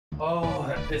Oh,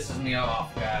 that pisses me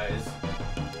off, guys.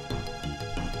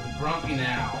 I'm grumpy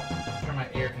now. Turn my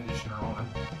air conditioner on.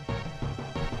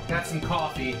 Got some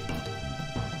coffee.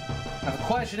 Now the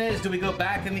question is, do we go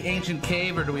back in the ancient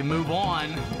cave or do we move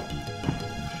on?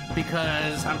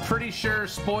 Because I'm pretty sure,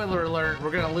 spoiler alert,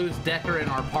 we're gonna lose Decker in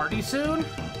our party soon.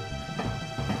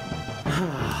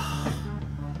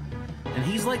 And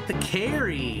he's like the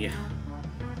carry.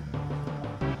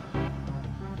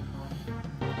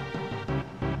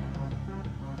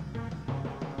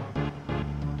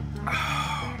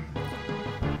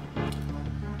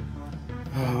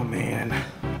 Oh man.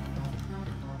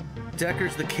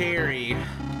 Decker's the carry.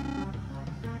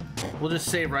 We'll just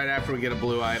save right after we get a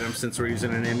blue item since we're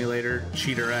using an emulator.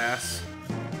 Cheater ass.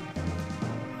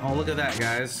 Oh, look at that,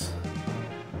 guys.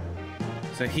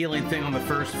 It's a healing thing on the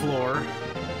first floor.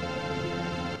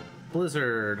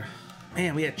 Blizzard.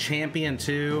 Man, we had champion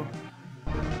too.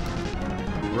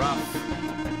 Rough.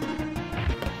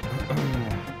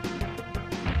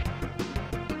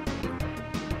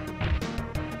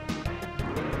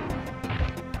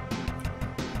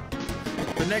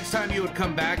 The next time you would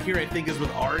come back here, I think, is with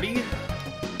Artie.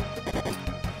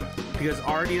 Because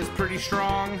Artie is pretty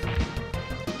strong.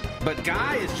 But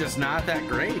Guy is just not that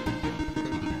great.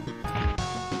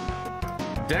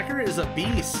 Decker is a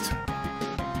beast.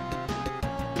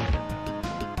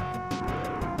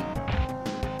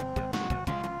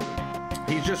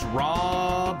 He's just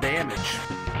raw damage.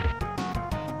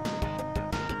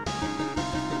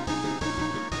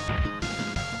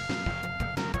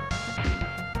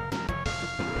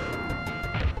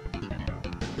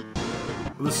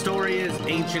 The story is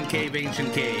ancient cave,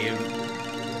 ancient cave.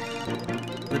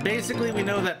 But basically, we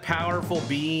know that powerful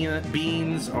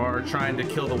beings are trying to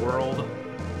kill the world.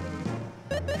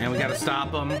 And we gotta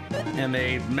stop them. And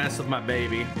they mess with my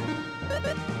baby.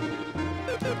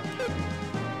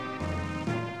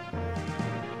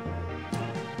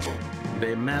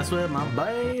 They mess with my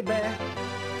baby.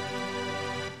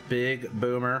 Big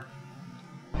boomer.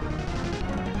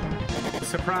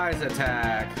 Surprise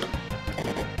attack.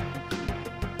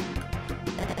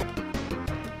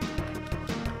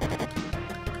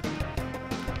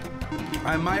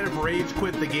 I might have rage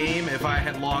quit the game if I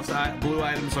had lost blue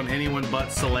items on anyone but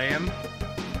Selan.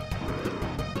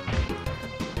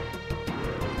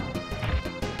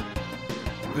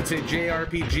 It's a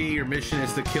JRPG, your mission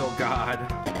is to kill God.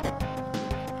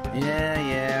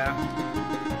 Yeah.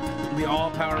 The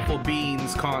all-powerful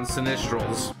beings con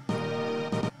Sinistrals.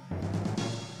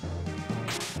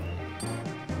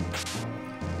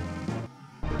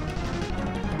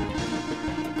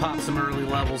 Pop some early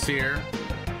levels here.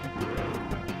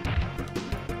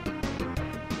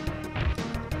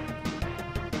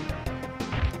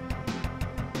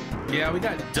 Yeah, we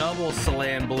got double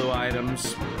Selan blue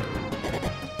items.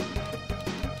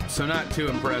 So not too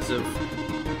impressive.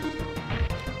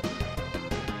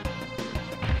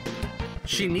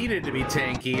 She needed to be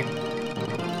tanky.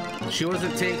 She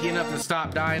wasn't tanky enough to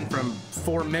stop dying from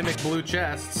 4 mimic blue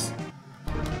chests.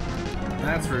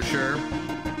 That's for sure.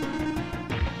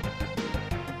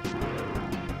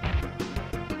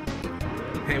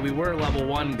 Hey, we were level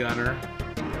 1 gunner.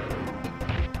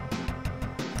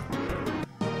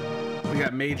 We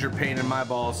got major pain in my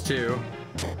balls too.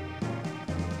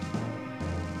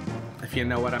 If you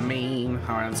know what I mean.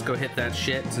 Alright, let's go hit that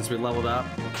shit since we leveled up.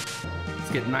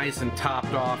 Let's get nice and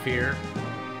topped off here.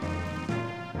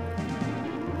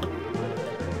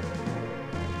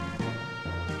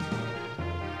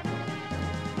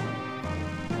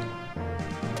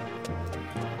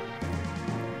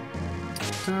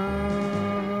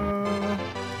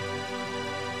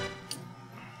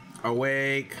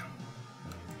 Awake.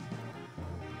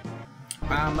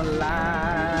 I'm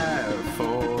alive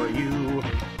for you.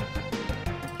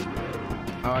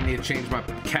 Oh, I need to change my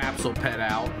capsule pet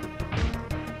out.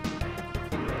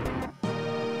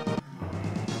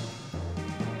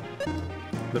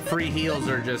 The free heals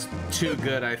are just too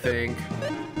good, I think.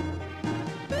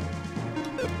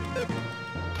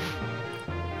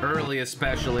 Early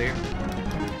especially.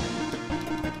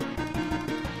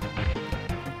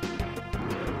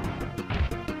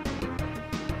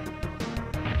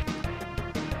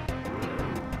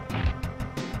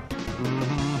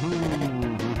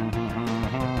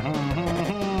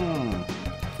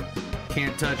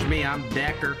 Can't touch me, I'm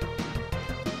Decker.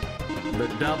 The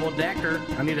double Decker.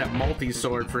 I need that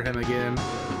multi-sword for him again.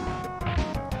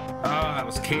 Oh, that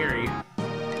was carry.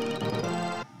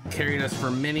 Carried us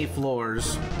for many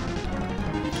floors.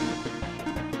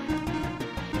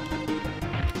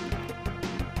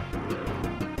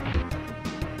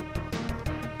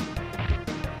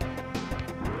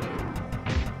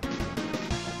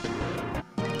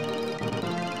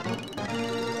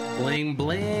 Bling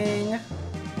bling.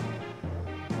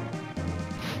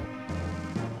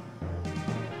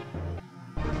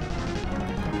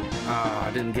 Oh,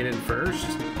 I didn't get in first.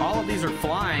 All of these are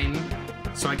flying,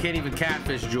 so I can't even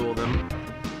catfish jewel them.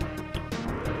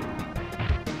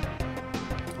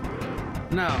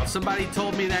 No, somebody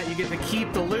told me that you get to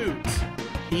keep the loot,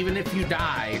 even if you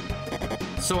die.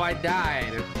 So I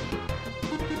died.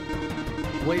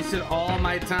 Wasted all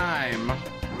my time.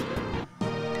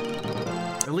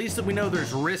 At least we know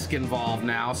there's risk involved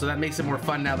now, so that makes it more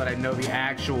fun now that I know the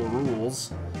actual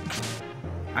rules.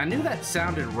 I knew that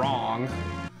sounded wrong.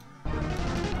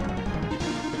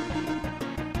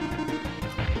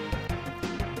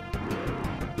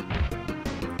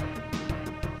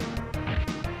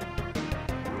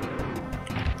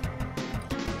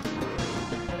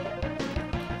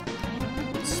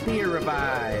 Spear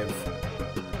revive.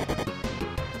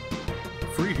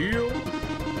 Free heal.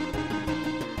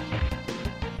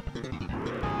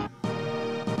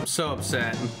 I'm so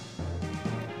upset.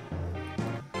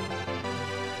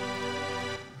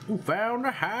 Who found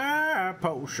a high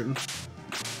potion?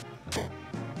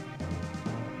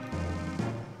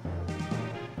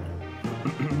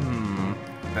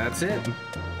 That's it.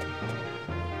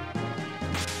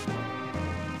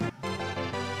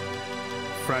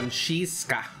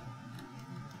 Francesca.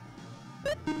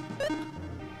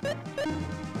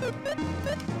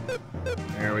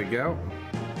 There we go.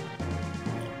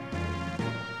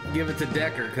 Give it to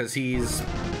Decker because he's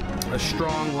a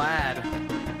strong lad.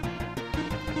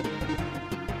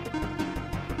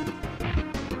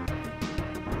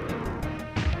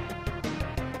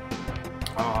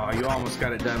 Oh, you almost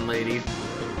got it done, lady.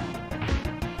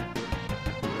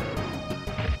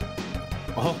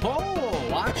 Oh,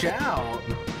 watch out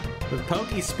with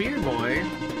Pokey Spear Boy.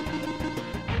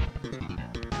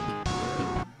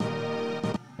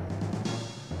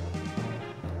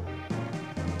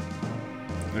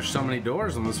 There's so many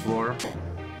doors on this floor.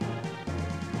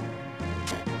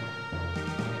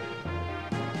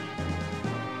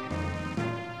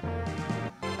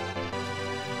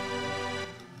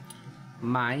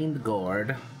 Mind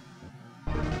Gourd.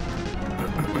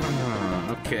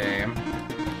 Okay.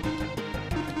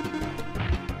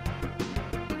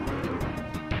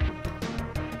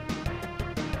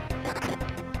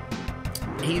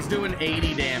 He's doing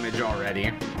 80 damage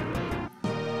already.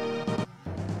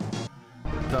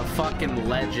 The fucking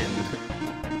legend.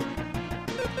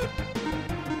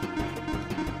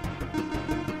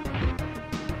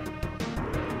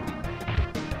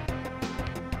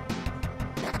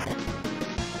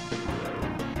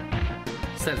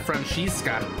 Said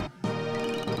Francesca.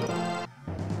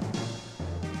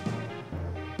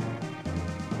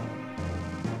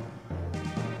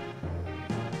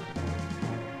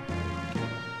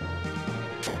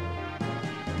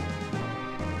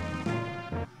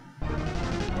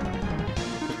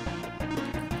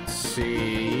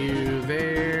 See you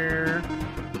there.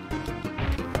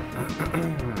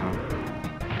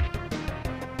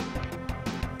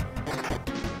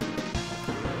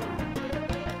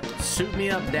 Suit me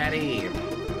up, daddy.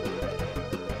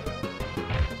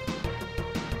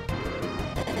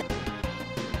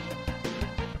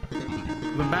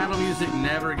 The battle music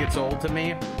never gets old to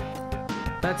me.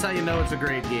 That's how you know it's a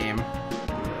great game.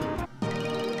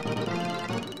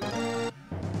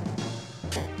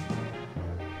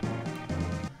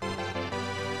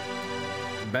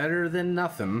 Better than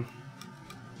nothing.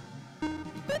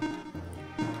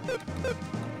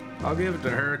 I'll give it to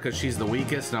her because she's the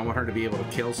weakest and I want her to be able to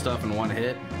kill stuff in one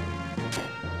hit.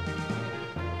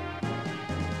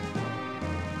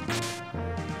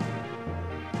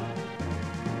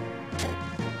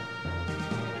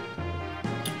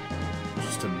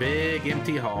 Just a big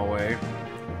empty hallway.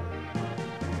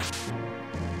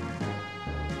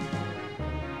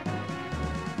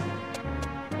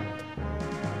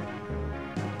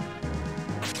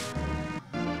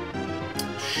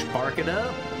 Spark it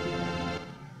up.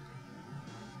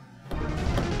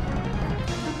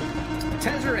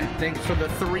 Tezzeret, thanks for the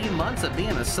 3 months of being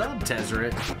a sub,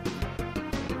 Tezzeret.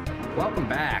 Welcome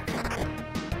back.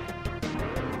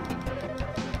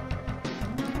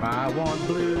 I want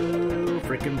blue,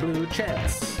 freaking blue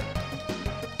chests.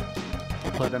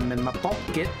 Put them in my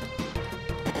pocket.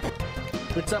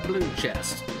 It's a blue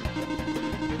chest.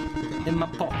 In my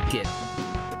pocket.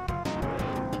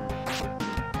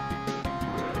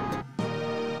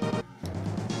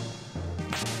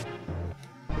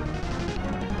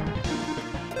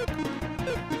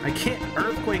 I can't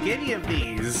earthquake any of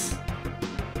these.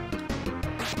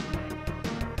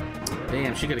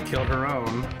 Damn, she could have killed her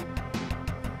own.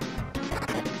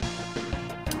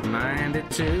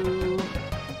 92.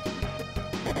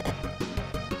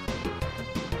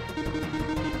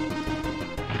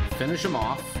 Finish him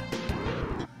off.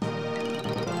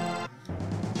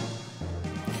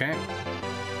 Okay.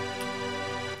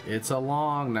 It's a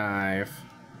long knife.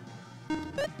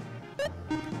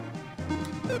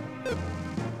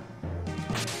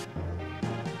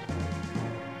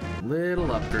 Little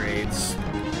upgrades.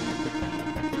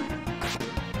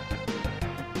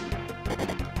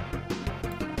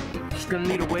 Just gonna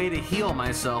need a way to heal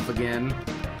myself again.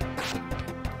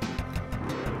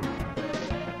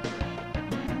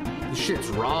 This shit's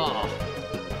raw.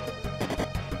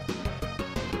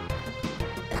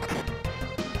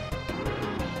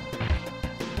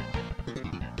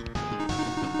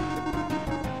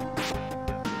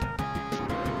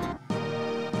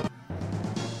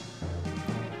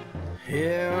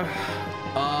 Yeah.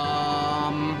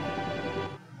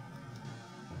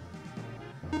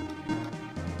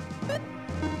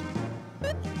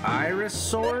 Iris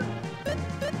sword?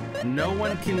 No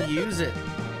one can use it.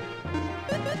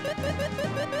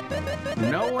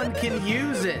 No one can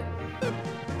use it.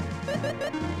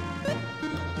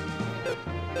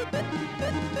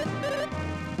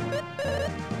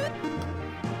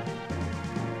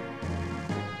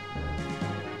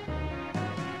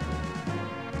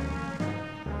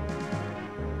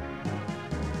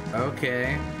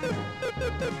 Okay.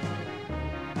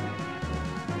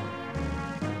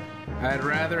 I'd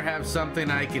rather have something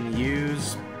I can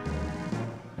use.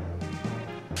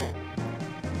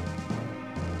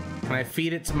 Can I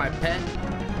feed it to my pet?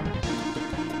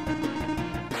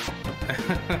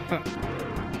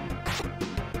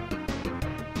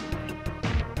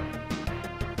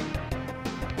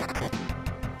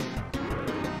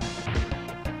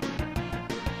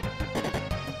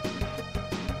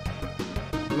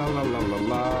 La la la la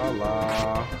la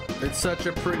la. It's such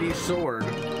a pretty sword.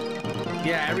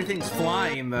 Yeah, everything's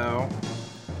flying though.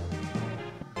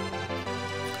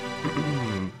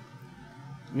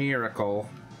 Miracle.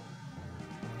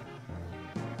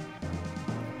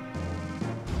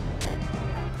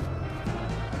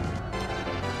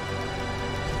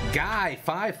 Guy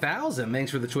 5000,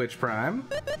 thanks for the Twitch Prime.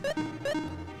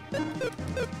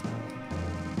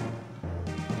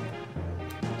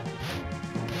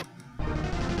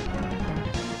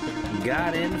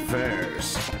 Got in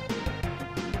first.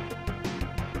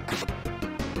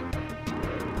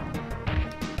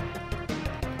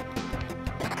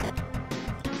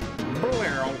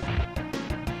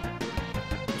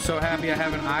 I'm so happy I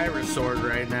have an Iris sword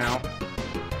right now.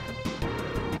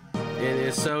 It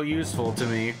is so useful to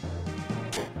me.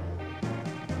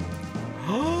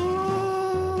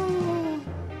 Oh,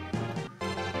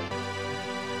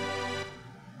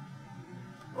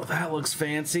 that looks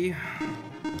fancy.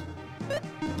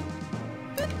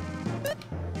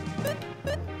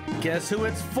 Guess who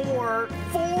it's for?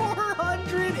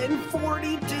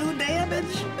 442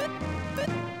 damage?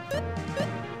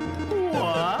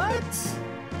 What?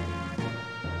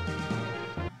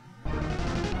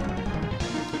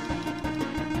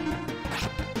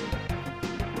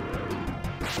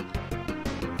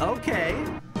 Okay.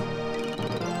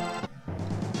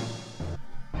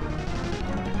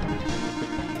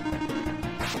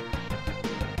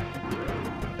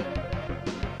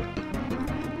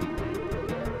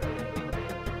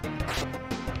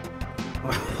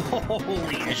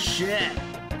 Holy shit.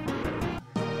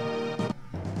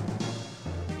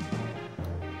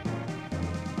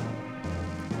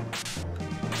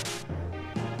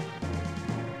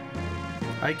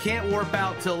 I can't warp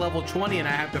out till level 20 and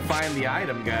I have to find the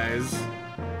item, guys.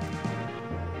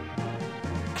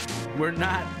 We're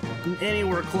not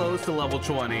anywhere close to level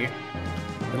 20.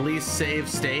 At least save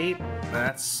state.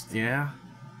 That's, yeah.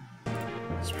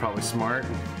 It's probably smart.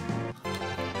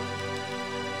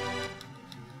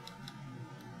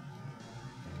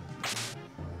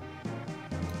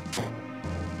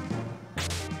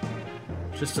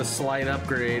 Just a slight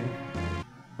upgrade.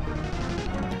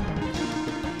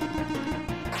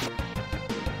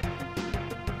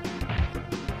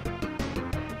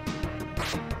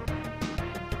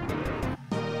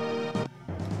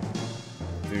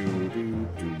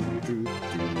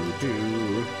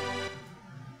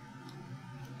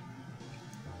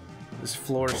 This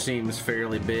floor seems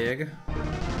fairly big.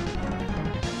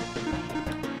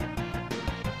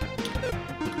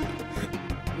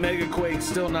 Mega Quake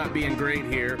still not being great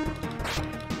here.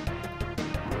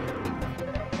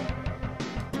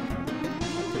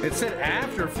 It said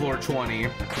after floor 20.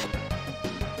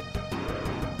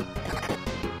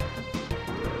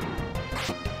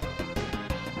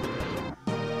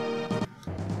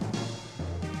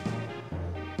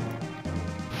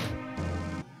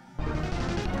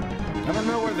 I don't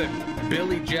know where the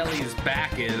Billy Jelly's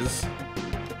back is.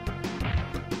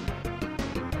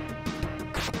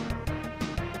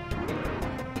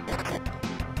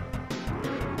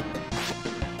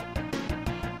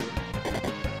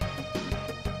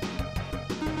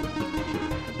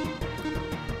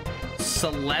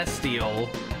 Celestial.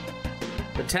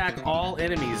 Attack all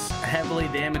enemies. Heavily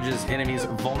damages enemies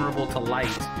vulnerable to light.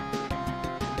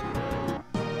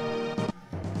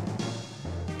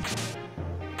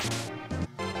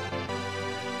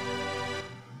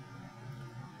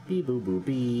 Bee boo boo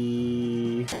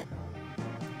bee.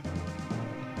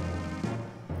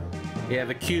 Yeah,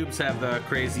 the cubes have the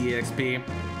crazy EXP.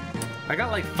 I got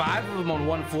like 5 of them on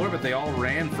one floor, but they all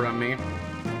ran from me.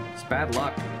 It's bad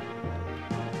luck.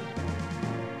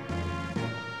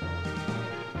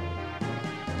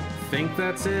 Think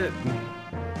that's it.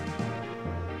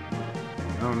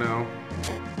 Oh no.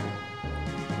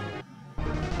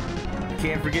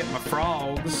 Can't forget my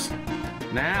frogs.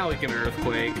 Now we can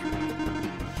earthquake.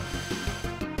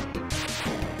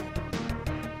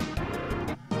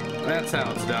 That's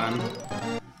how it's done.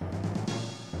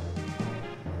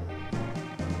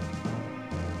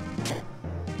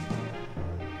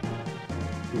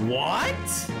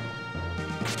 What?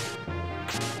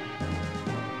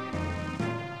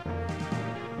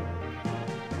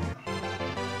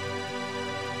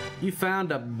 You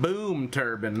found a boom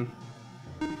turbine.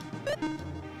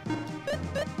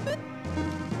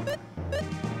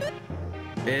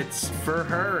 It's for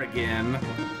her again.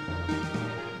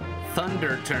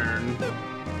 Thunder turn.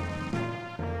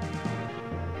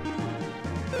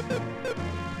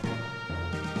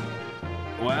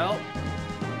 Well,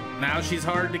 now she's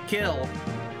hard to kill.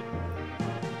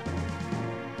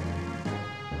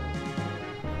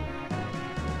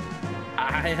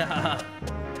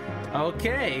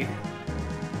 Okay.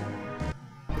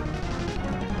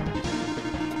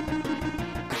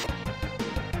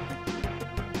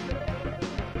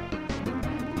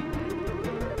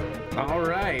 All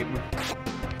right.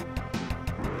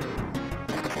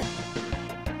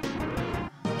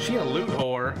 She a loot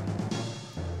whore.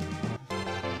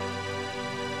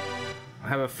 I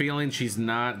have a feeling she's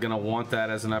not gonna want that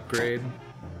as an upgrade.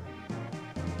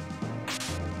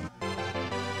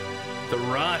 The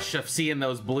rush of seeing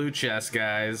those blue chests,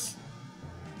 guys.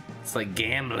 It's like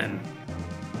gambling.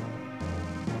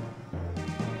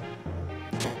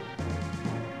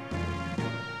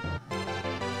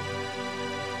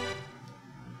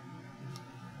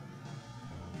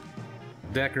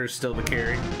 Decker's still the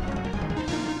carry.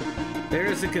 There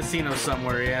is a casino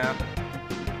somewhere, yeah.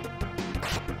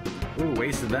 Ooh,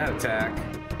 wasted that attack.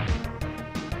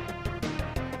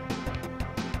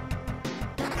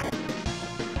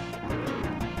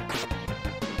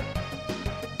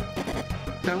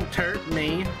 Don't hurt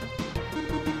me.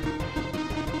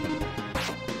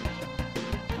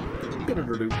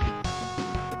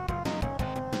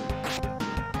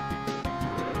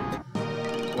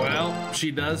 Well,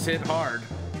 she does hit hard.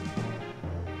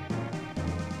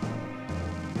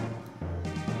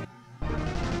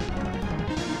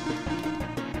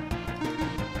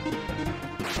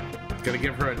 Gotta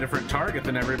give her a different target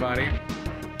than everybody.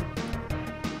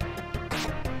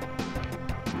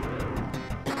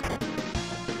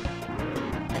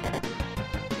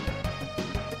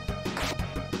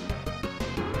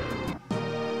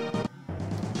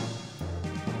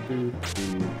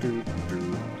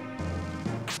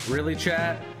 Really,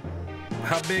 chat?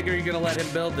 How big are you gonna let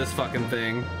him build this fucking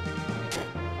thing?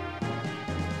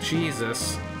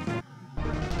 Jesus.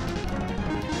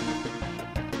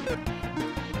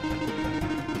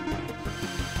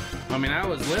 I mean, I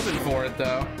was living for it,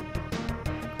 though.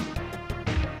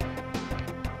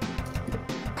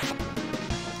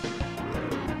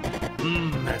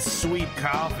 Mmm, that sweet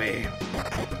coffee.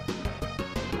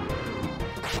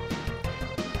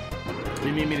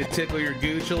 You need me to tickle your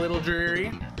gooch a little,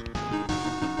 Dreary?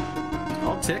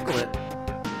 I'll tickle it.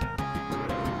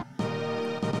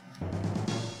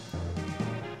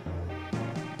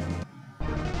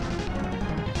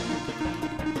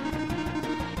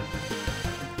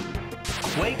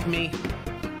 Wake me.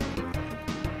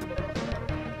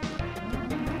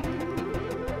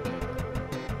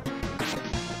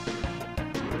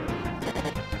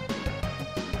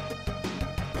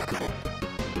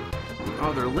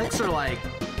 Oh, their licks are like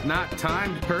not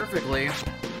timed perfectly.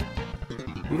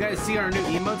 You guys see our new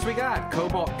emotes we got?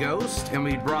 Cobalt Ghost, and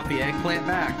we brought the eggplant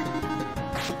back.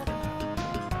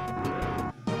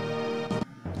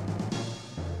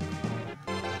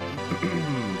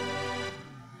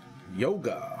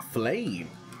 Yoga Flame.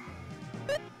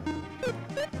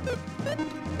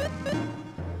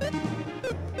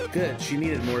 Good, she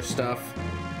needed more stuff.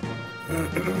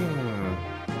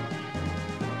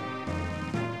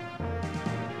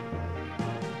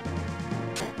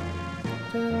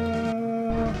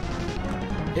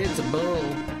 It's a bull.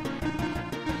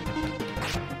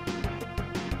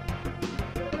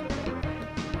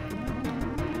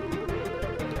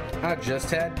 I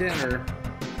just had dinner.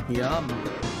 Yum.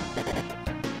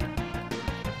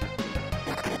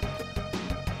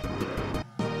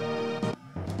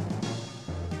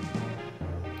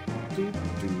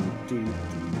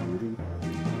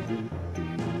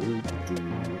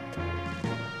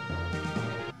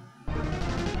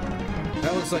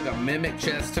 That looks like a mimic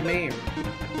chest to me.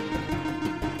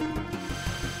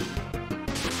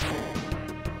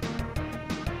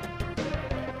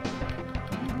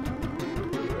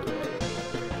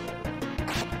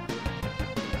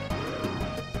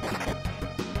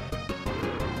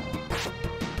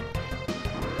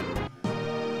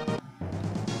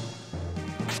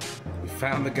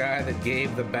 Found the guy that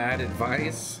gave the bad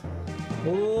advice.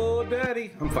 Oh, daddy.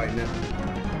 I'm fighting it.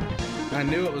 I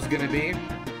knew it was gonna be.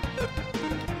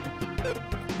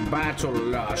 Battle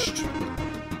lost.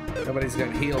 Nobody's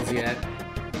got heals yet.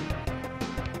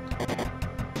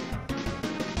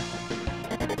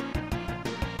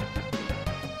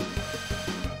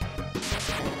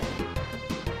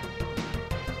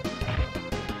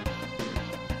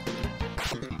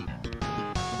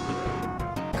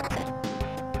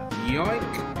 Yoink.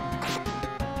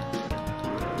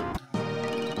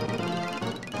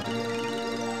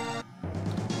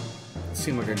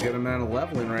 Seemed like a good amount of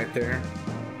leveling right there.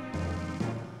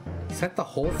 Is that the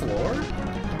whole floor?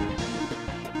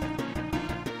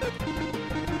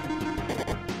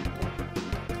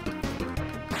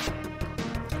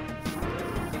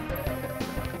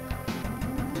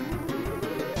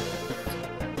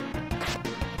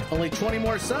 Only 20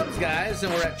 more subs, guys,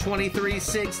 and we're at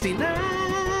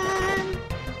 2369.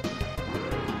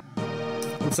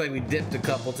 Looks like we dipped a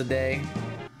couple today.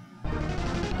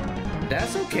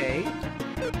 That's okay.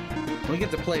 We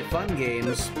get to play fun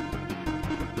games.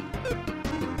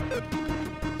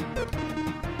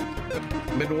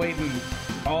 Been waiting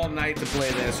all night to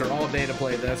play this, or all day to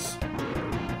play this.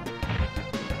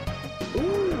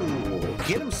 Ooh,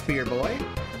 get him, Spear Boy.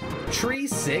 Tree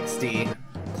 60.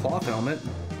 Cloth helmet.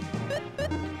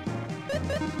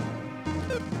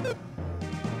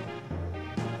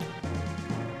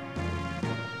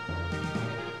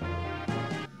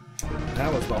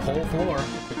 That was the whole floor.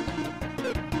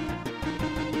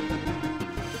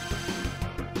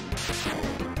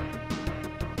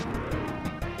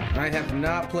 I have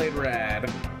not played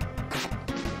Rad.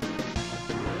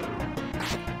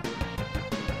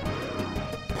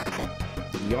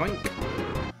 Yoink.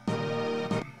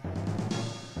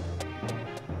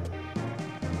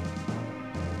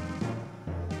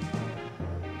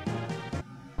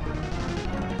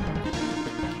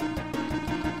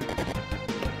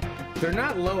 They're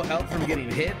not low health from getting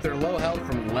hit, they're low health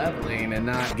from leveling and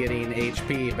not getting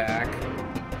HP back.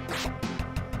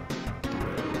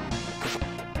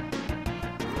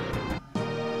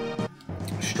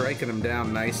 Striking them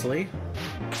down nicely.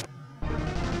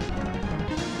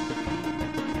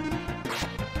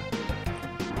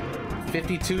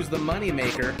 $52's the money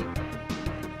maker.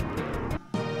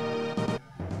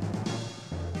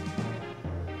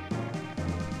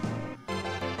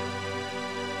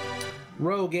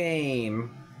 Rogaine.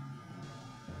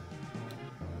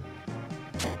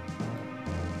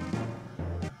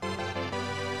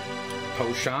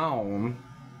 Potion.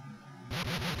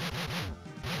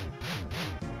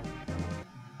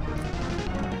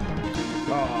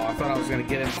 Oh, I thought I was gonna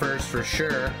get him first for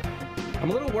sure. I'm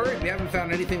a little worried we haven't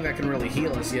found anything that can really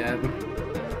heal us yet.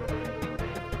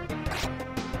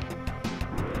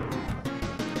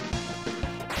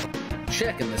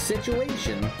 Checking the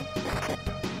situation.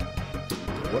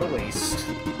 What a waste.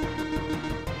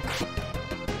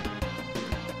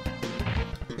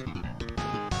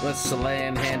 Let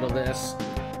Selan handle this.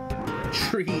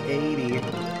 Tree 80.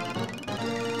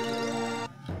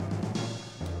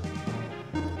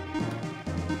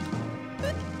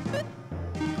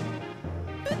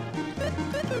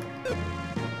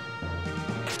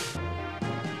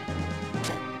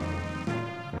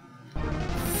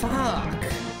 Fuck.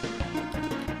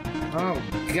 Oh,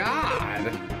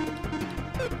 God.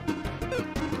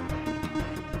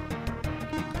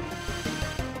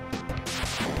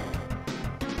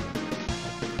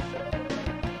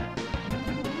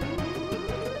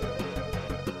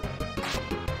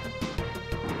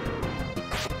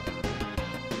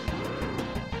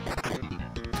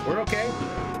 We're okay.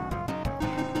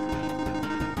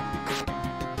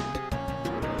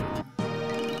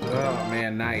 Oh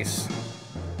man, nice.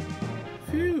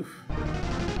 Phew.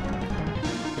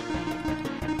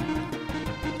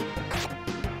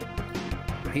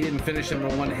 He didn't finish him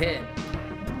in one hit.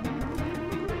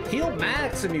 Heal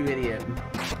max him, you idiot.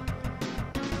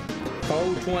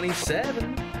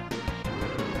 427.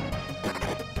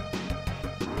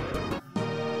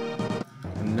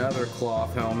 Another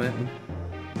cloth helmet.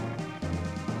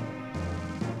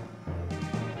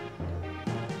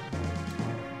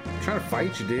 I'm trying to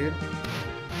fight you, dude.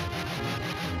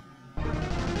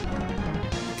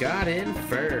 Got in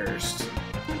first.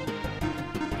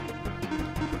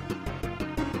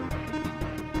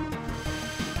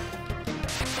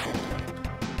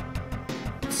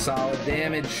 Solid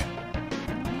damage.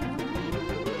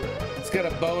 It's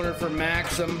got a boner for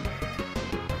Maxim.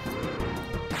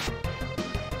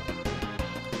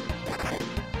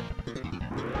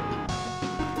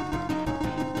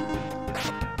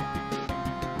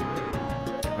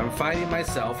 I'm fighting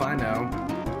myself, I know.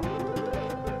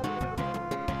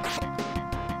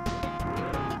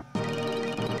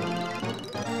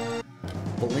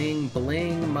 Bling,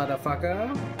 bling,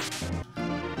 motherfucker.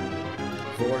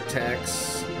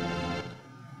 Vortex.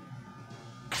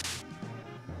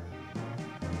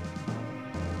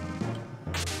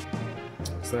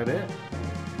 Is that it?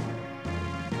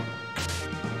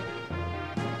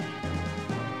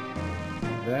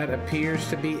 That appears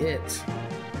to be it.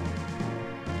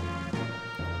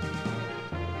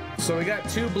 So we got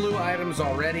 2 blue items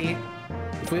already.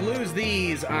 If we lose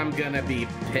these, I'm gonna be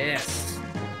pissed.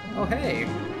 Oh, hey.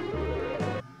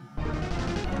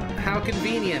 How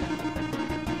convenient.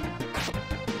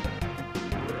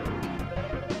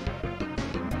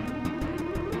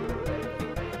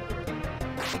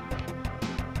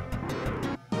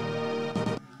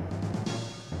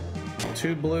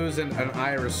 Two blues and an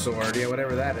iris sword. Yeah,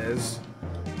 whatever that is.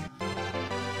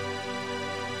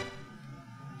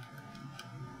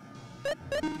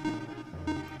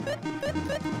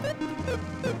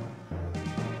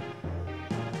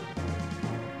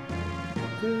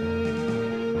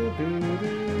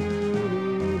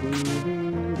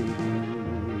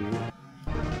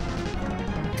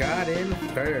 Got in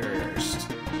first.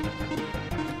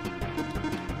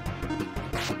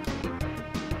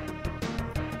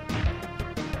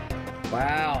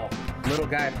 Wow. Little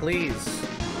guy, please.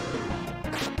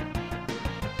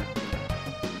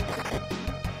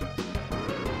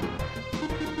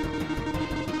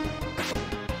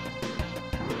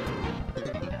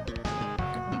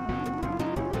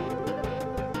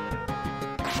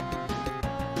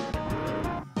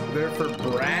 They're for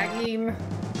bragging?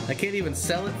 I can't even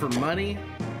sell it for money?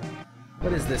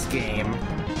 What is this game?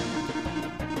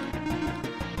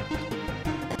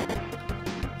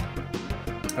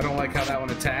 I don't like how that one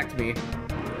attacked me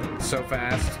so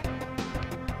fast.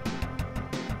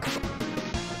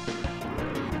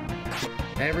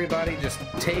 Everybody just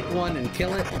take one and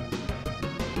kill it.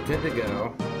 Good to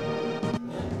go.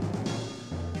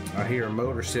 I hear a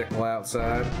motorcycle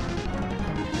outside.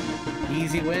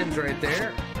 Easy wins right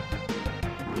there.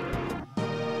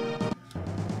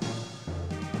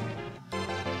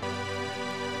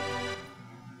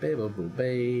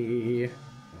 Baby.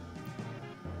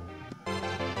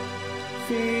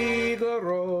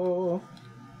 Figaro.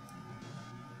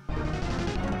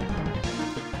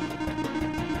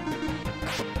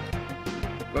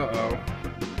 Uh-oh.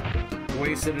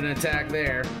 Wasted an attack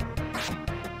there.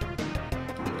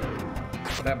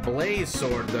 That blaze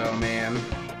sword, though, man.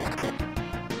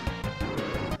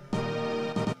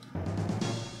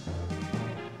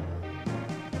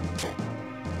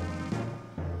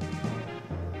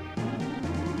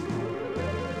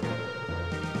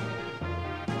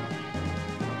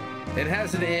 It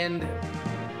has an end,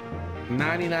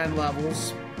 99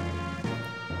 levels.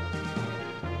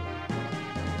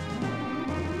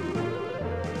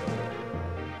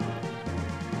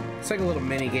 It's like a little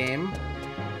mini game.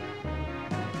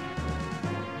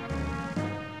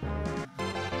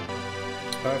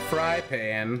 A fry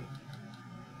pan.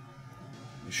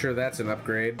 I'm sure that's an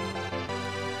upgrade.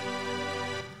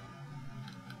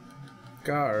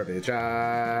 Garbage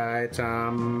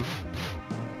item.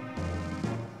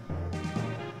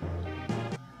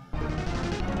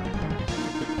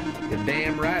 You're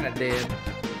damn right I did.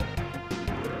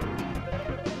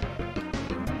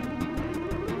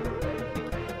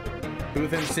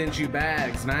 Boothin sent you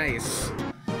bags. Nice.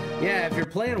 Yeah, if you're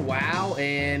playing WoW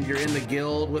and you're in the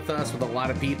guild with us with a lot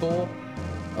of people,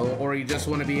 or you just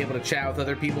want to be able to chat with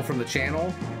other people from the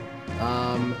channel,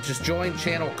 just join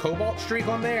channel Cobalt Streak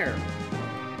on there.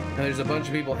 And there's a bunch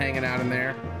of people hanging out in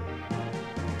there.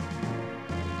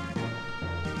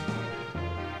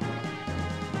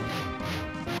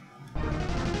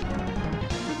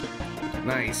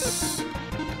 Nice.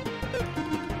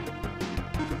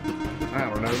 I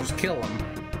don't know, just kill him.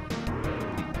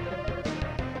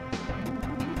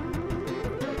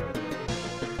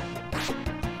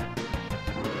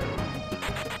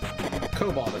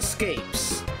 Cobalt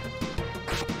escapes.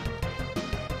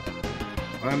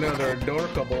 I know they're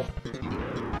adorable.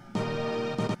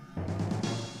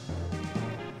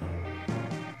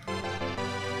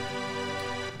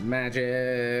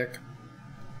 Magic.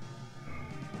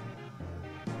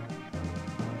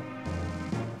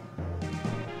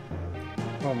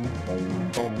 Boom,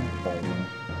 boom, boom, boom.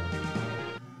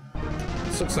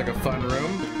 This looks like a fun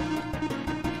room.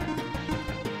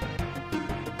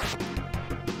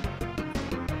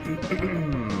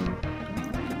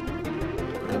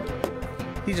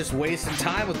 He's just wasting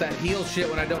time with that heal shit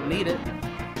when I don't need it.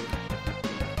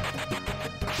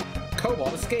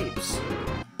 Cobalt escapes.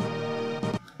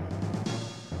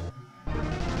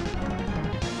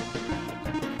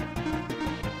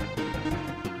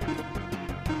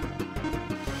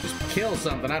 Just kill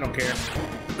something, I don't care.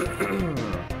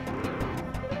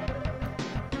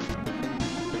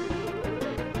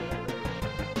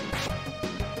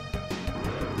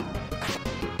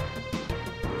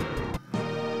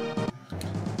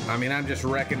 I mean, I'm just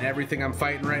wrecking everything I'm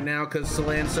fighting right now because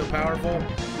Selan's so powerful.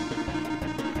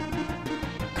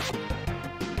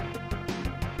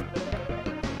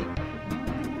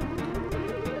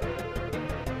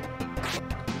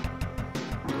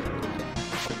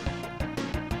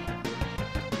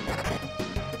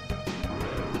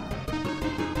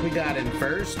 We got in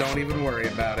first, don't even worry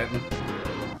about it.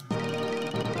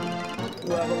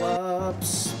 Level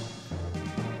ups.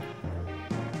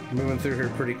 Moving through here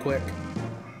pretty quick.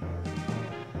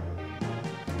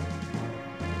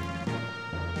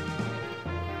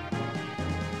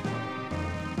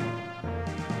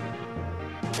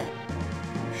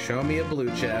 Show me a blue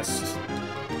chest.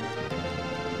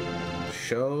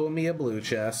 Show me a blue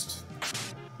chest.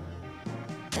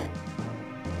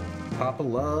 Papa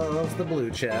loves the blue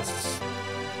chests.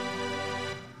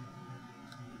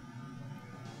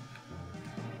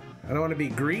 I don't want to be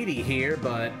greedy here,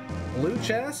 but blue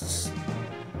chests?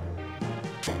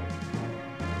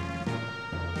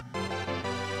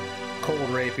 Cold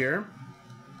rapier.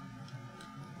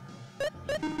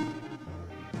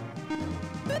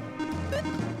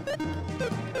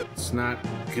 It's not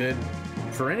good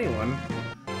for anyone.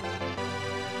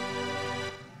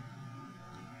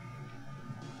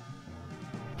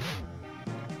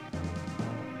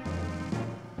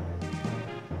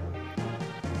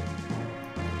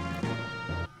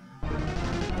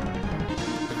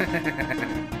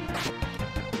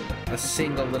 A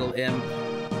single little imp.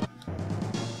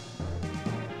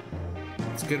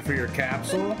 It's good for your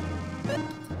capsule.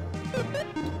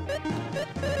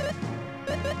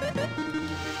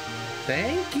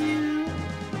 Thank you.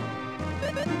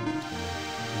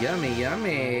 Yummy,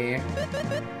 yummy.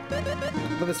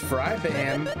 Look at this fry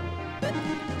pan.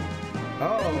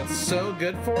 Oh, it's so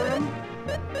good for him.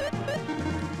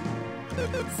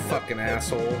 Fucking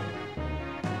asshole.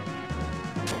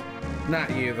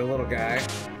 Not you, the little guy.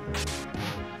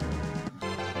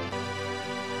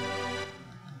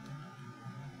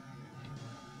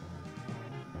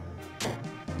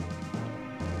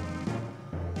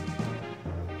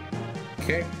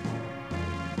 Okay.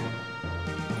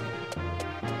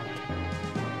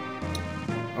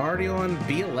 Already on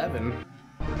B11.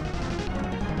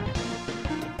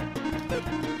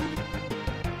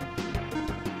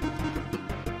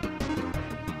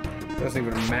 Doesn't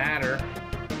even matter.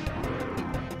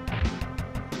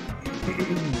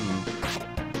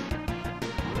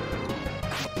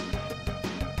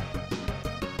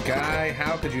 Guy,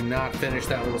 how could you not finish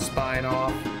that little spine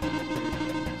off?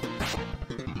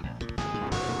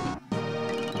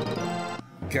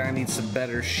 Guy needs some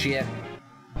better shit.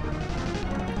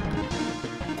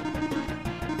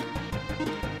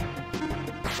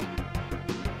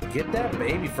 Get that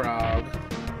baby frog.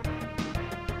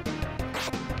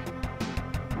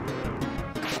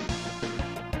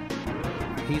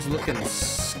 He's looking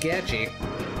sketchy.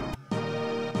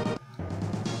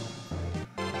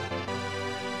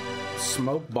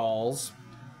 Smoke balls.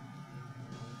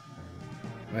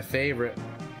 My favorite.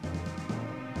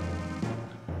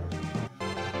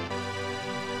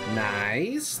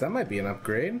 Nice. That might be an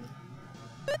upgrade.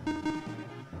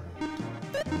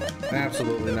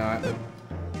 Absolutely not.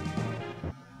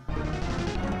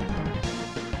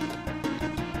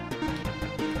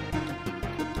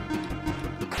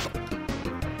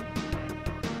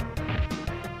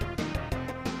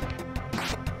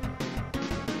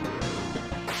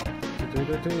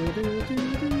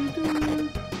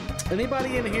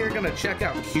 Anybody in here gonna check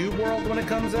out Cube World when it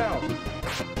comes out?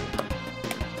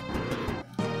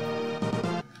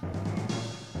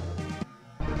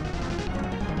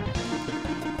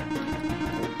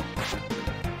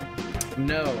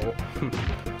 No.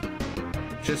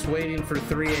 Just waiting for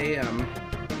 3 a.m.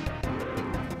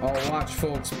 I'll watch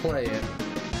folks play it.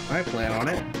 I plan on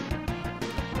it.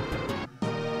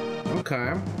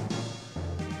 Okay.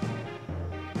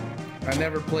 I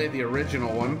never played the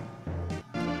original one.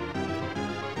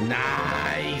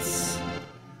 Nice!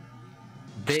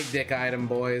 Big dick item,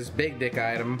 boys. Big dick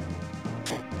item.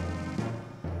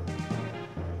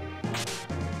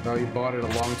 Oh, you bought it a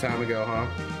long time ago, huh?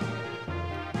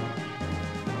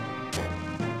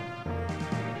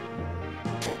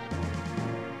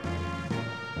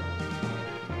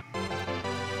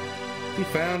 You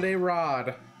found a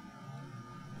rod.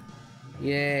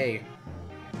 Yay.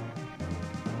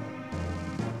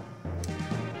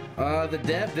 The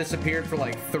dev disappeared for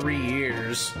like 3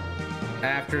 years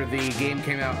after the game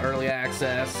came out early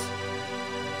access.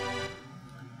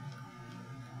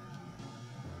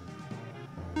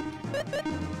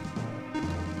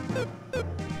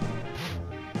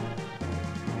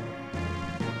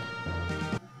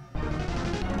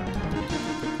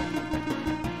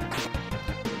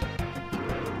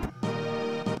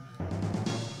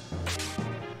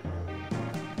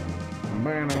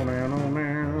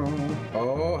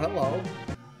 Oh, hello.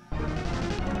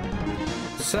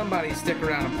 Somebody stick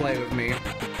around and play with me.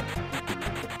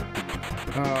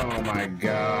 Oh my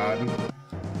god.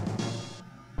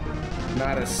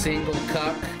 Not a single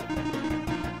cuck.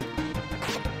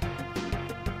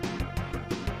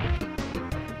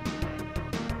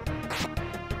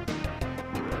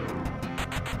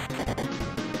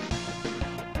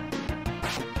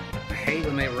 I hate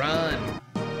when they run.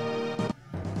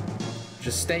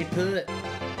 Just stay put.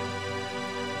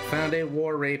 Found a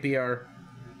war rapier.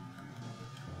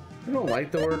 I don't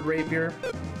like the word rapier.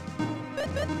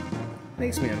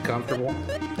 Makes me uncomfortable.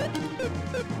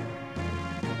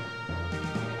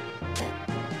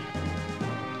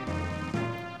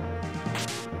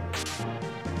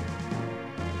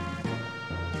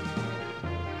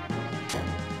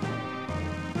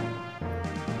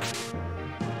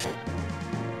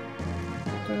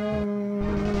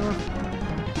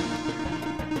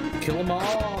 Kill them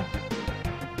all.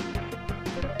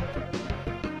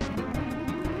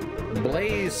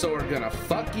 Blaze sword gonna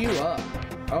fuck you up.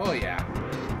 Oh yeah.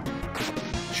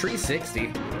 Tree 60.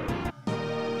 You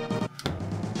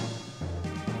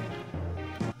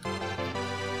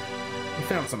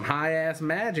found some high ass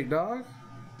magic, dog.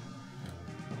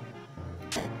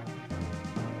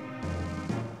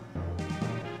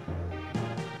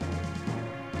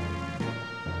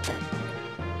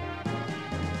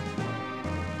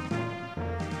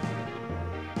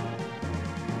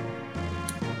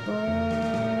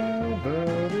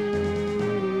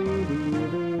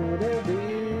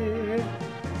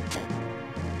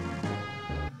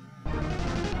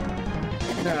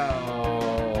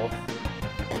 No.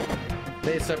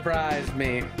 They surprised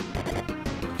me.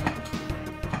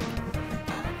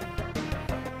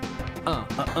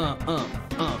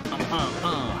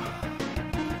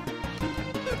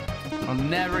 I'm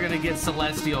never gonna get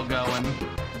Celestial going.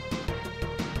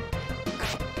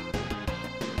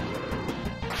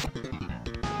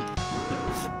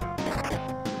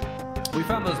 We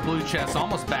found those blue chests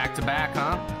almost back to back,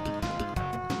 huh?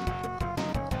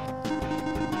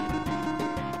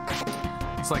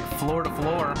 It's like floor to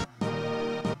floor.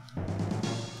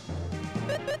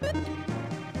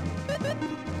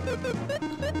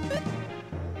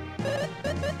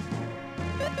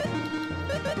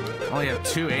 Only have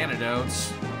 2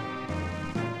 antidotes.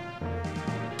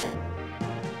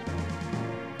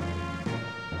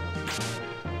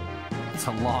 It's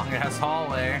a long ass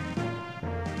hallway.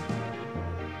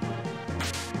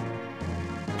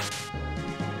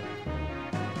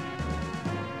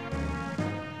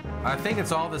 I think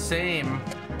it's all the same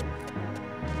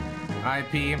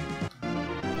IP.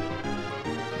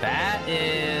 That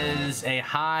is a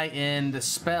high-end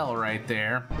spell right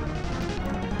there.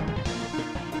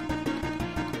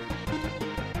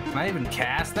 Can I even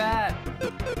cast that?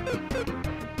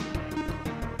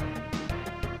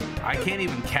 I can't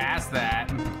even cast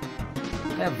that.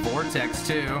 I have Vortex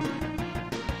too.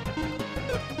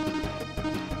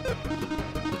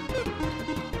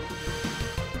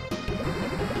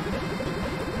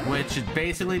 Which it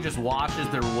basically just washes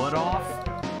their wood off,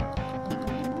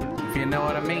 if you know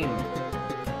what I mean.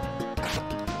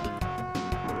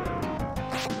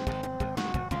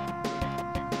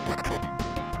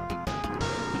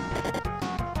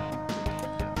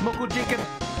 Moku chicken.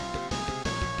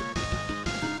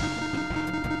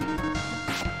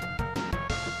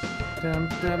 Dum,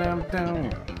 dum, dum, dum.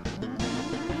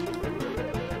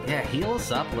 Yeah, heal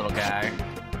us up, little guy.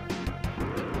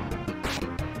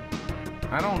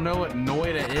 I don't know what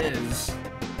Noida is.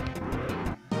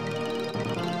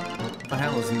 What the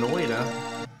hell is Noida?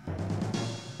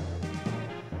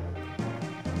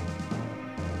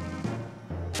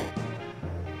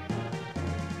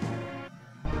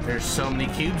 There's so many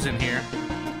cubes in here.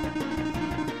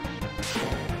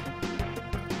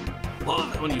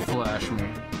 Love it when you flash me.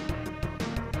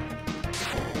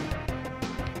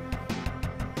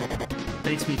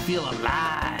 Makes me feel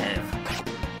alive.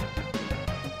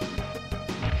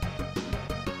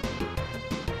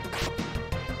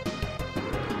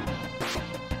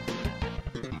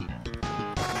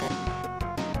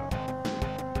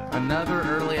 Another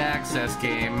early access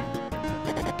game.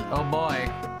 Oh boy.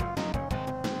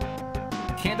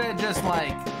 Can't I just,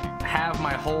 like, have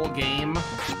my whole game?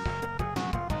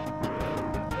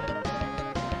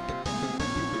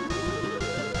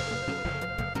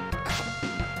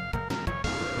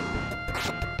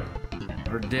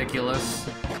 Ridiculous.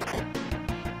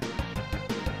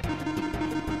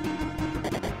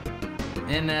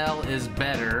 NL is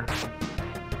better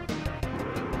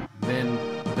than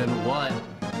what?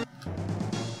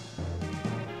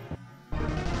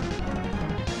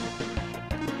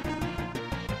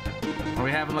 Are we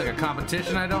having like a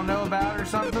competition I don't know about or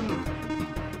something?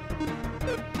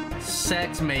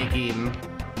 Sex making.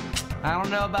 I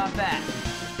don't know about that.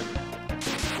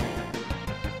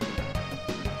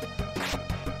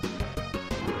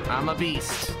 I'm a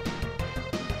beast.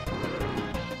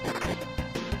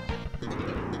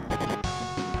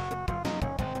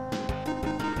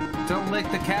 Don't lick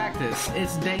the cactus.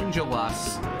 It's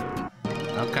dangerous.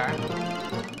 Okay.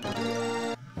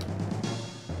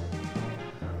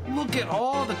 Look at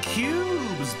all the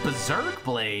cubes! Berserk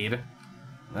Blade.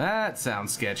 That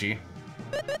sounds sketchy.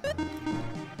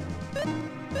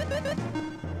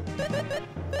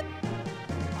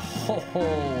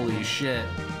 Holy shit.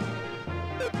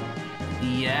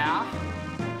 Yeah.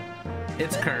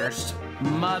 It's cursed.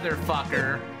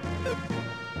 Motherfucker.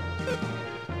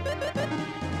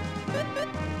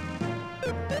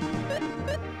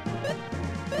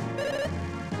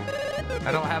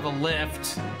 I don't have a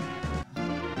lift.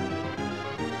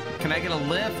 Can I get a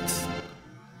lift?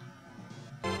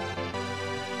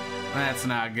 That's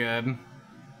not good.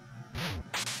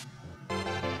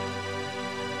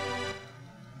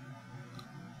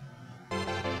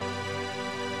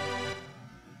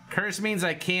 Curse means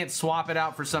I can't swap it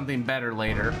out for something better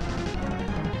later.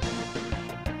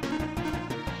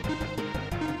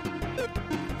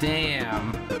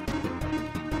 Damn.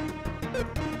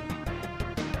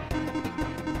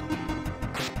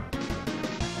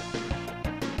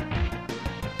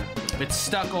 It's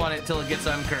stuck on it till it gets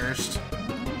uncursed.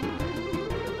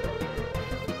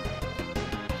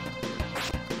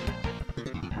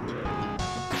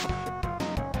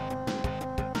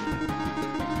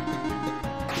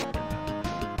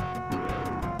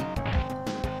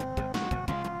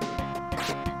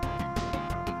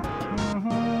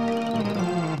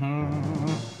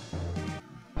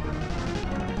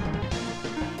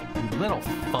 Little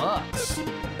fucks.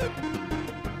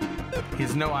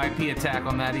 He's no IP attack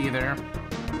on that either.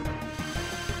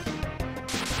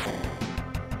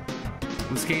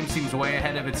 This game seems way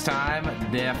ahead of its time,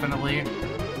 definitely.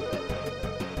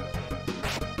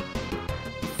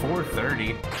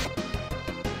 430.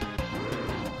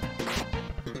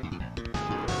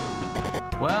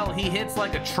 Well, he hits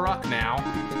like a truck now.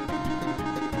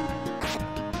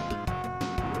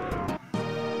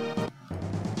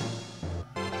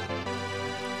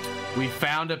 We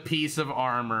found a piece of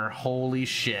armor. Holy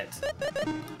shit.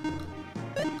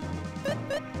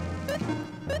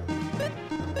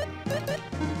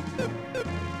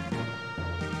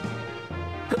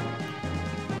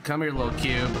 Come here, little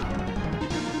cube.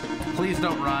 Please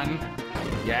don't run.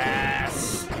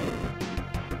 Yes.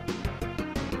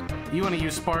 You want to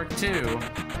use Spark too?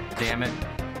 Damn it.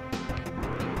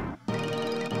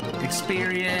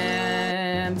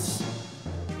 Experience.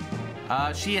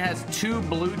 She has 2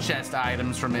 blue chest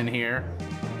items from in here.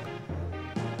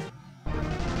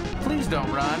 Please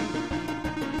don't run.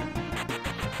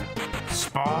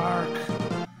 Spark.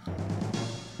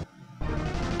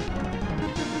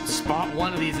 Spot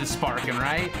one of these is sparking,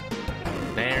 right?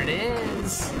 There it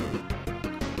is.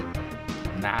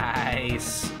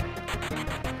 Nice.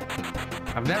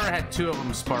 I've never had 2 of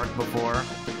them spark before.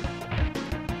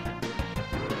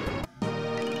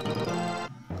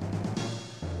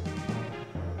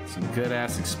 Some good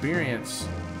ass experience.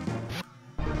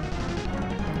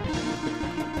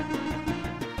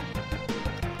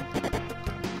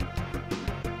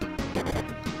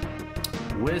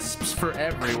 Wisps for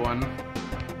everyone.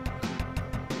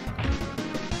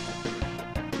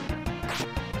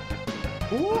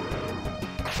 Ooh.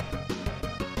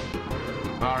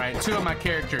 All right, 2 of my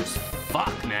characters.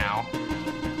 Fuck now.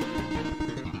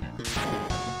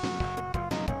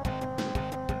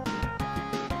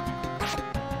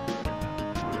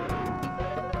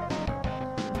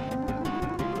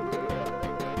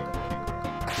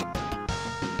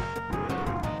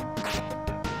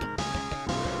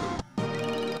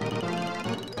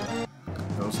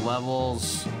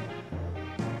 levels.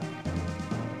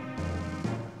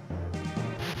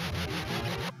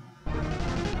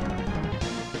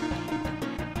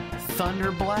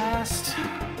 Thunder Blast.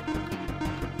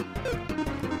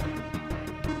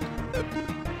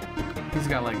 He's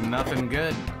got like nothing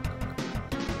good.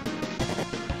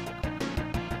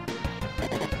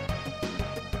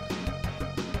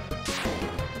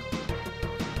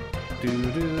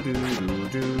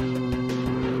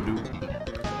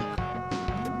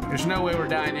 There's no way we're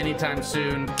dying anytime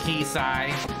soon. Kisai.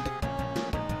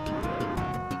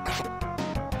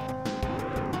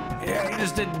 Yeah, he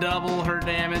just did double her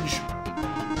damage.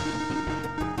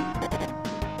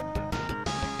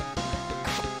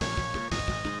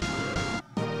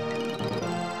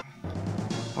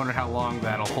 Wonder how long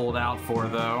that'll hold out for,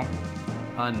 though.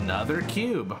 Another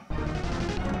cube.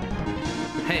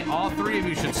 Hey, all three of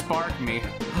you should spark me.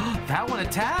 That one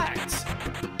attacked!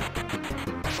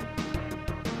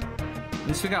 At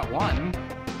least we got one.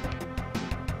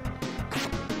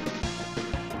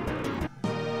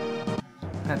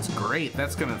 That's great.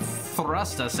 That's gonna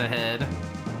thrust us ahead.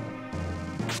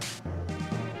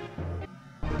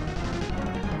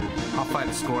 I'll fight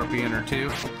a scorpion or two.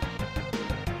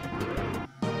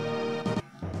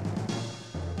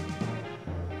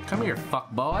 Come here,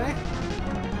 fuck boy.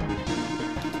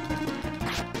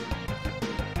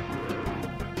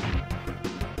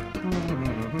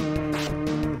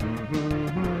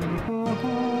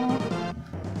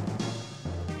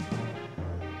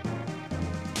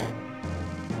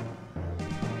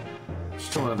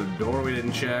 Still another door we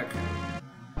didn't check.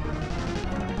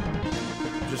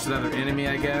 Just another enemy,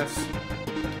 I guess.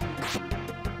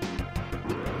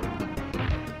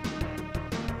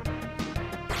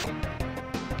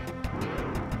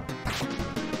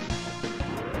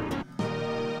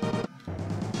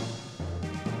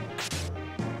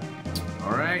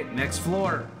 All right, next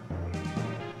floor.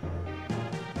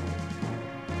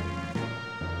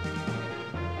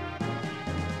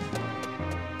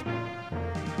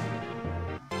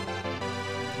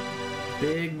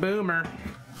 Big boomer.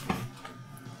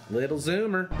 Little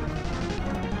zoomer.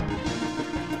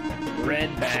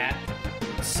 Red bat.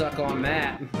 Suck on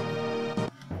that.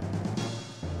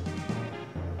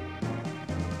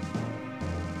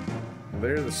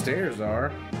 There the stairs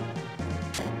are.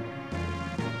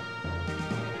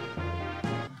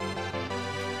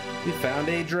 We found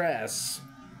a dress.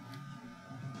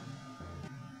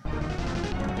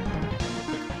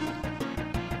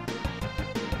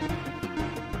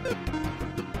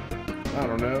 I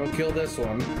don't know, kill this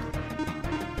one.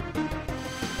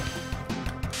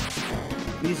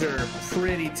 These are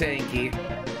pretty tanky.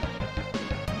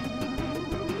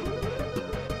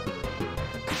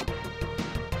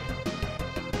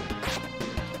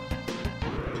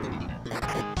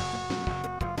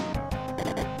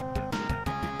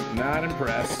 Not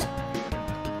impressed.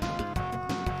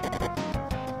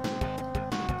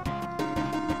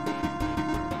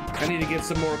 I need to get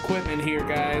some more equipment here,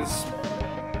 guys.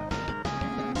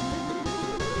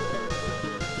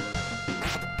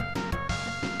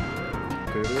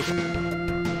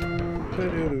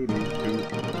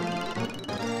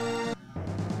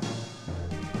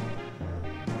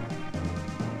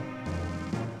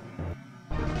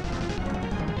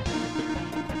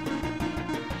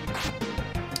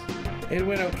 It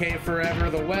went okay forever.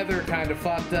 The weather kind of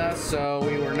fucked us, so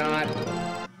we were not.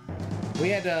 We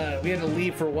had to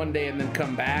leave for one day and then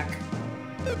come back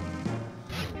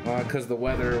because the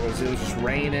weather was just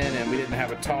raining and we didn't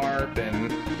have a tarp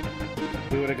and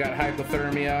we would have got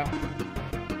hypothermia.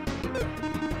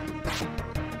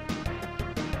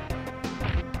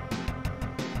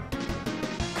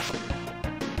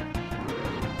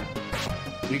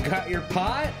 You got your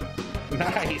pot?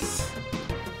 Nice.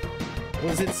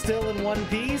 Was it still in one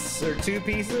piece or two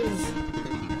pieces?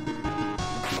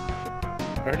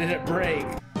 Or did it break?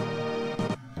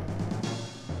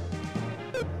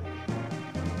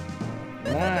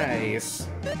 Nice.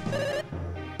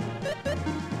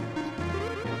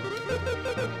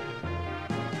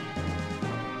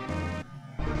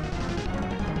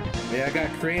 Yeah, I got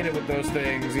creative with those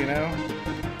things, you know?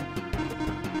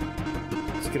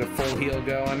 Let's get a full heal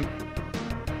going.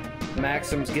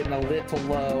 Maxim's getting a little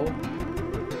low.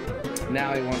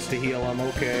 Now he wants to heal him,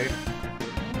 okay.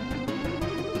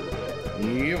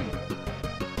 Yum.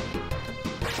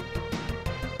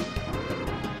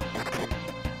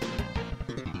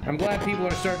 I'm glad people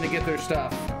are starting to get their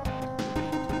stuff.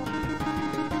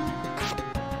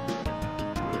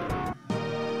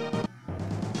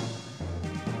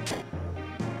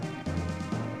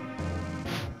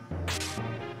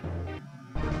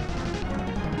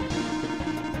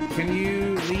 Can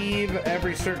you leave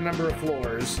every certain number of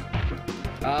floors?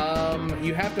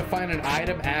 You have to find an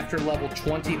item after level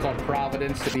 20 called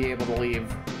Providence to be able to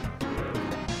leave.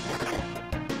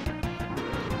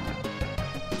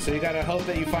 So you gotta hope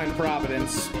that you find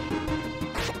Providence.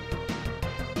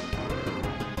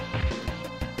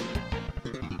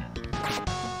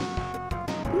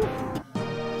 Whew.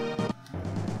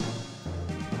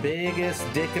 Biggest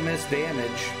dickamous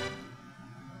damage.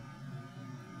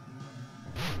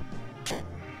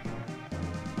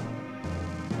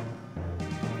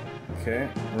 Okay,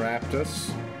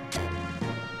 Raptus.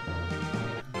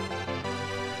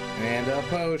 And a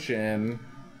potion.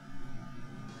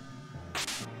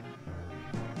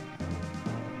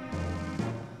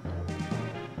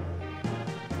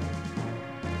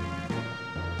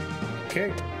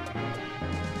 Okay.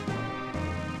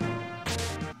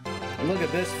 Look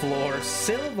at this floor.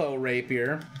 Silvo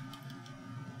Rapier.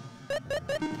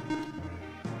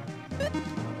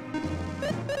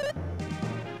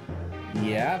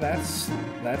 Yeah, that's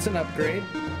an upgrade.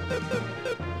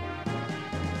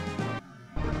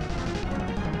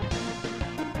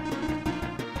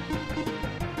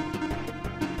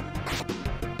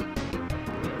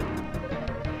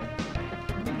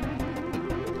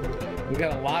 We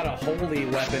got a lot of holy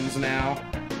weapons now.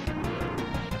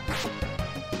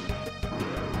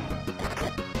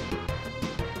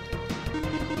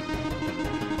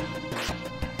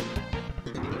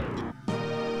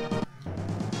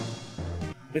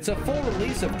 It's a full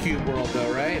release of Cube World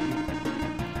though, right?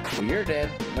 Well, you're dead.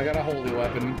 I got a holy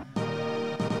weapon.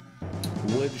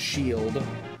 Wood shield.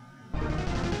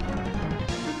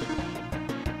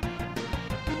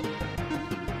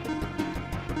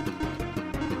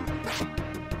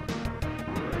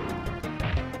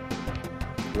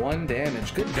 One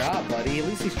damage. Good job, buddy. At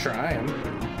least he's trying.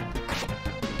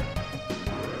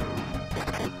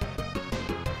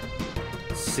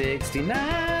 $69.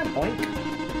 Oink.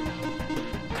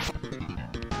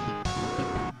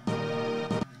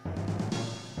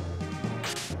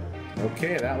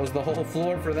 Okay, that was the whole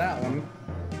floor for that one.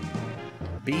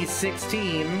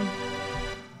 B16.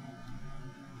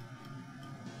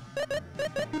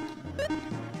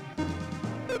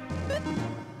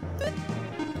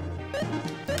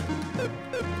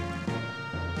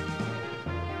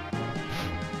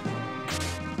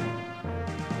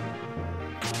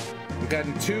 We've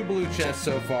gotten 2 blue chests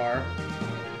so far.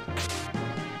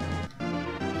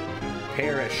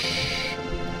 Perish.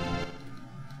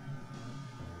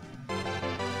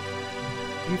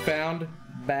 You found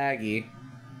Baggy.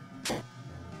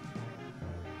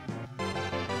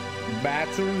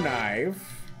 Battle knife.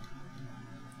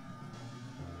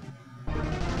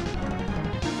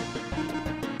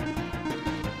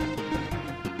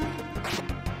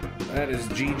 That is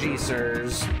GG,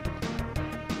 sirs.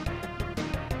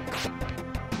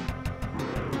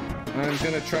 I'm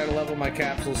gonna try to level my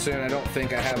capsule soon. I don't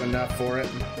think I have enough for it.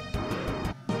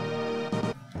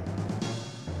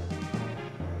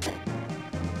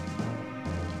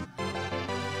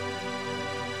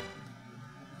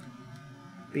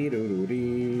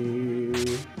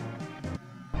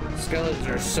 Skeletons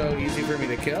are so easy for me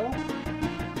to kill.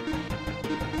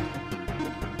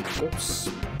 Whoops.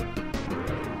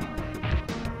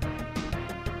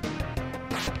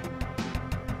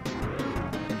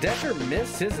 Decker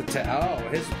missed his attack. Oh,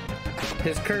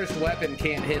 his cursed weapon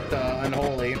can't hit the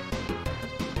unholy.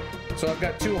 So I've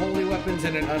got 2 holy weapons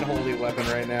and an unholy weapon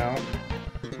right now.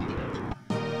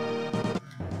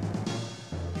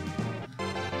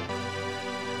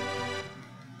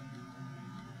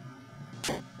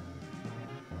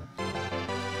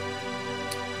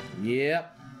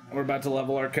 Yep, we're about to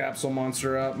level our capsule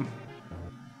monster up.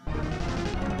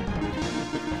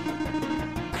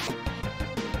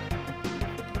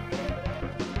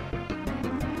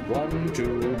 One,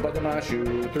 2, button my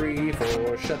shoe, 3,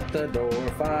 4, shut the door,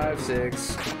 5,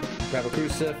 6, grab a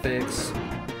crucifix.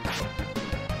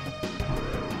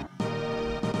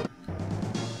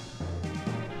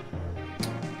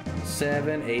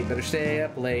 Seven, 8, better stay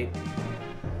up late.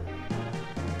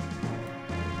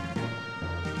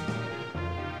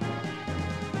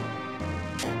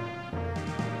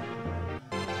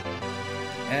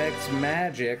 X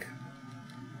magic.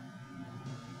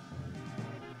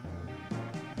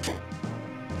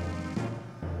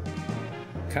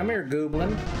 Come here,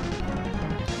 Goblin.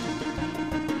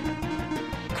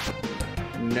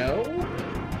 No?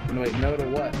 No, wait, no to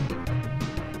what?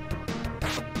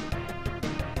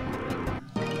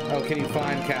 Oh, can you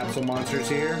find capsule monsters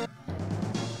here?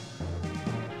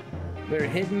 They're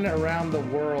hidden around the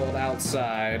world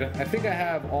outside. I think I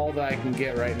have all that I can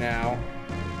get right now.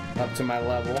 Up to my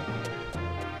level.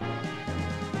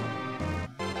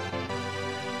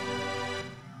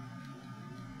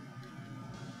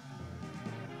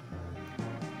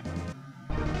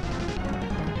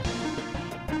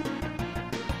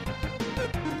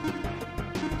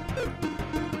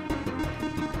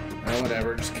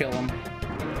 whatever, just kill him.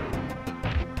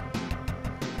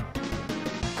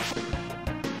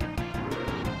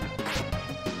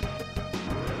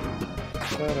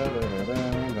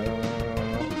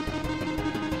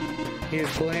 He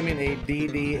is blaming a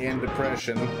DD and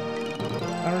depression.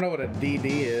 I don't know what a DD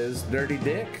is. Dirty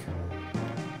dick?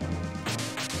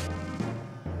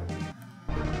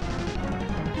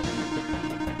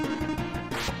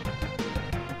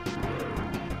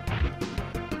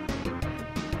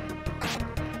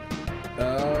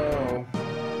 Oh.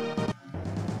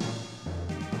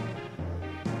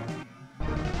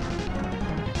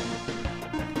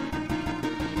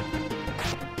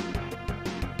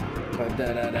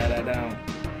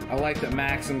 I like that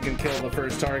Maxim can kill the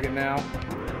first target now.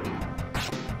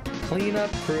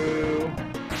 Cleanup crew.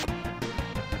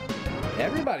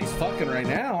 Everybody's fucking right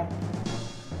now.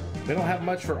 We don't have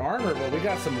much for armor, but we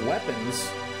got some weapons.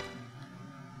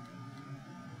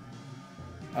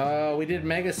 We did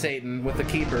Mega Satan with the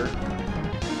Keeper,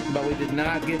 but we did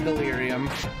not get Delirium.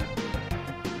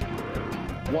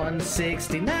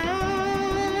 169.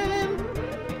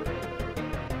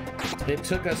 It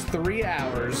took us 3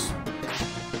 hours,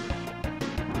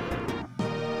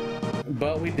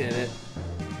 but we did it.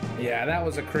 Yeah, that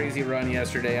was a crazy run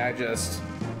yesterday. I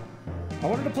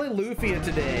wanted to play Lufia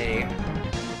today.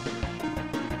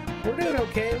 We're doing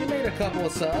okay. We made a couple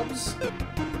of subs.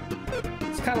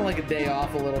 It's kind of like a day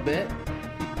off a little bit.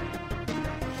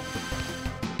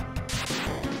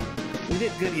 We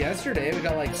did good yesterday. We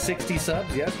got like 60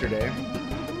 subs yesterday.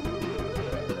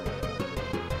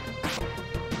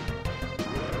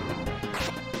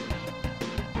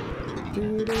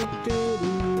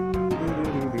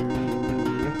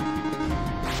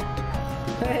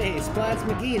 Hey, Splats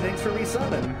McGee, thanks for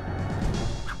resubbing.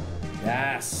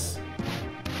 Yes.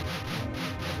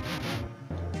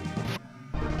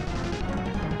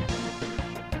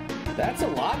 That's a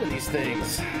lot of these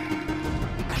things.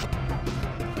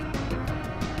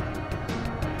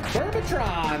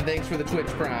 Burbatron, thanks for the Twitch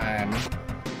Prime.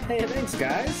 Hey, thanks,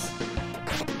 guys.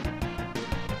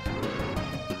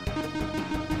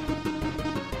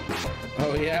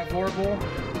 Oh yeah, Vorpal?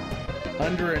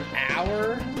 Under an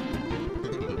hour?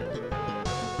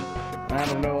 I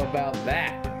don't know about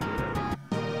that.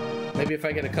 Maybe if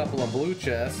I get a couple of blue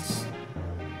chests.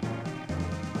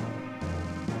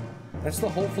 That's the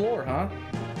whole floor, huh?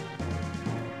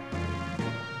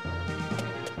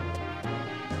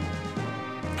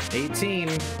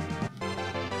 $18.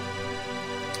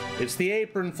 It's the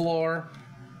apron floor.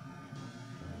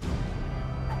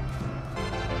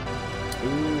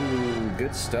 Ooh,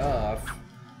 good stuff.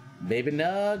 Baby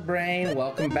Nug Brain,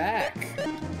 welcome back.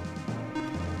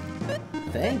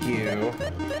 Thank you.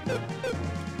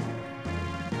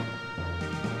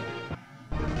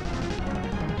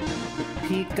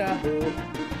 Peekaboo,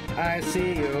 I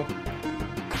see you.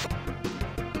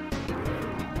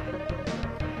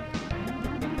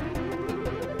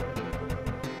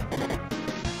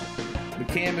 The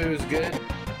Camu's good.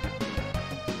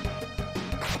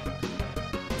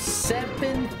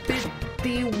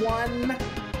 751.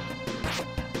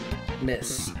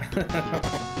 Miss.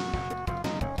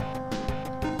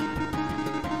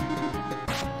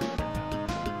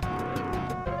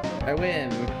 I win.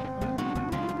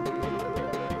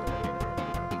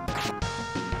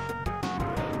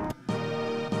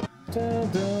 Da,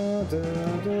 da, da,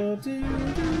 da, do, do,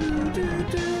 do,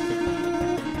 do.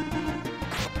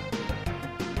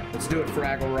 Let's do it,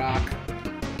 Fraggle Rock.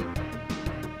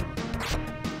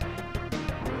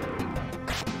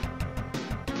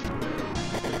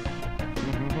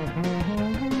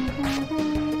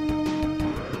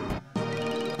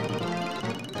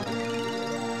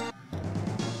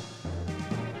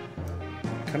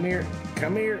 Come here,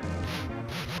 come here.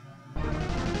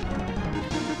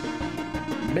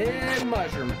 Big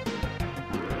mushroom.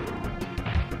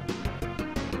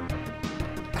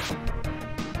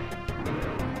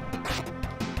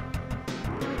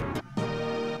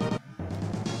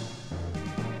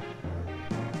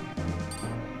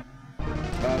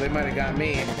 Oh, they might have got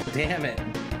me. Damn it.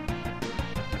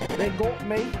 They got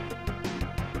me.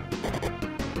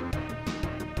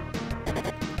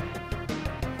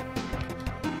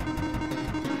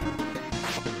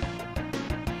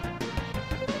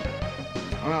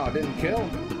 Oh, it didn't kill.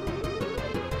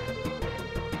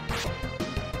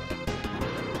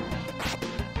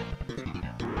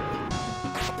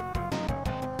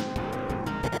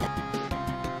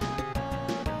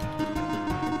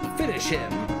 Finish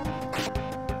him.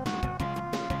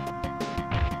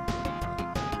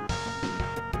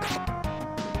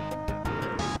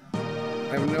 I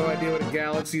have no idea what a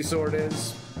galaxy sword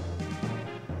is.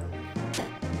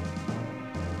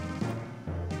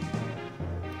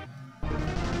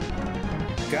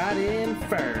 got in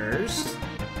first.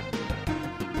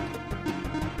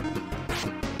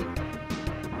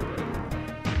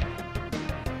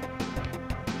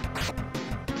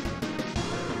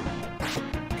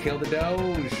 Kill the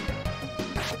Doge.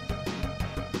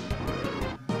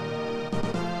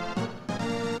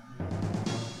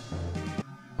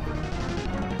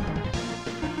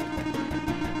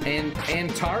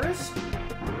 And Taurus?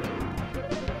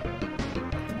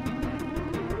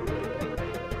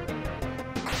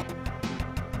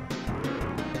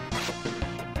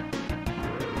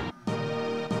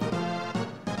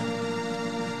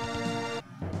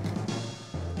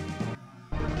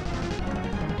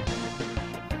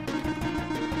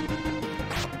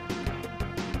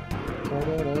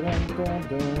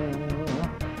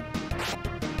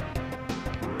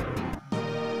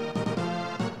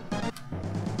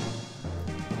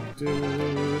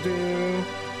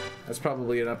 That's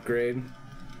probably an upgrade.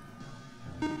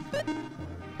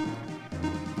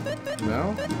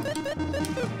 No?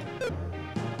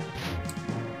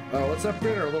 Oh, let's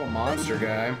upgrade our little monster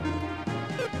guy.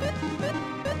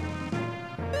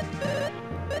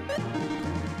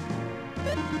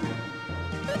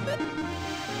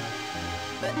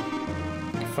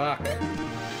 Fuck.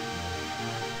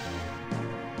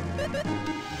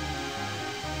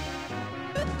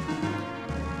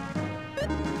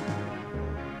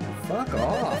 Fuck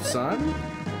off, son.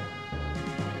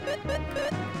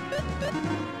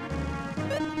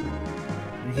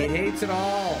 He hates it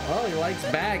all. Oh, he likes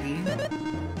baggy.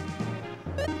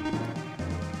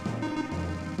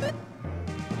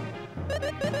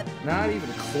 Not even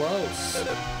close.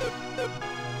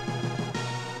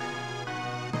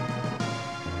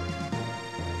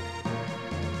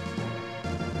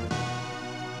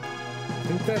 I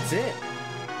think that's it.